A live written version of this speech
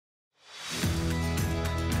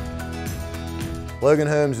Logan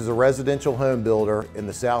Homes is a residential home builder in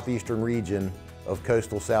the southeastern region of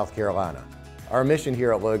coastal South Carolina. Our mission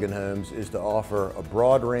here at Logan Homes is to offer a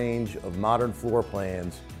broad range of modern floor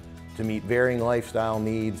plans to meet varying lifestyle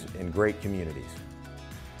needs in great communities.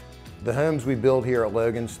 The homes we build here at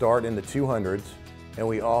Logan start in the 200s, and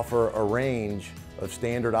we offer a range of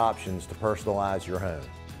standard options to personalize your home.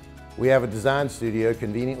 We have a design studio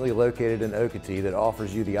conveniently located in Okatee that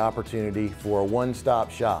offers you the opportunity for a one-stop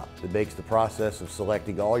shop that makes the process of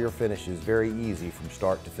selecting all your finishes very easy from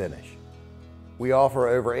start to finish. We offer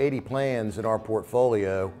over 80 plans in our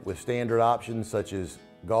portfolio with standard options such as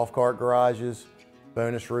golf cart garages,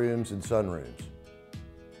 bonus rooms, and sunrooms.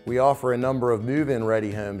 We offer a number of move-in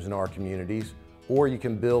ready homes in our communities, or you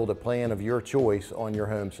can build a plan of your choice on your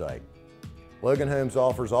home site. Logan Homes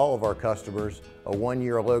offers all of our customers a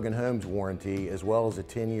 1-year Logan Homes warranty as well as a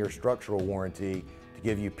 10-year structural warranty to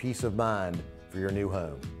give you peace of mind for your new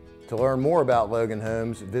home. To learn more about Logan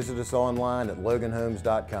Homes, visit us online at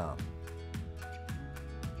loganhomes.com.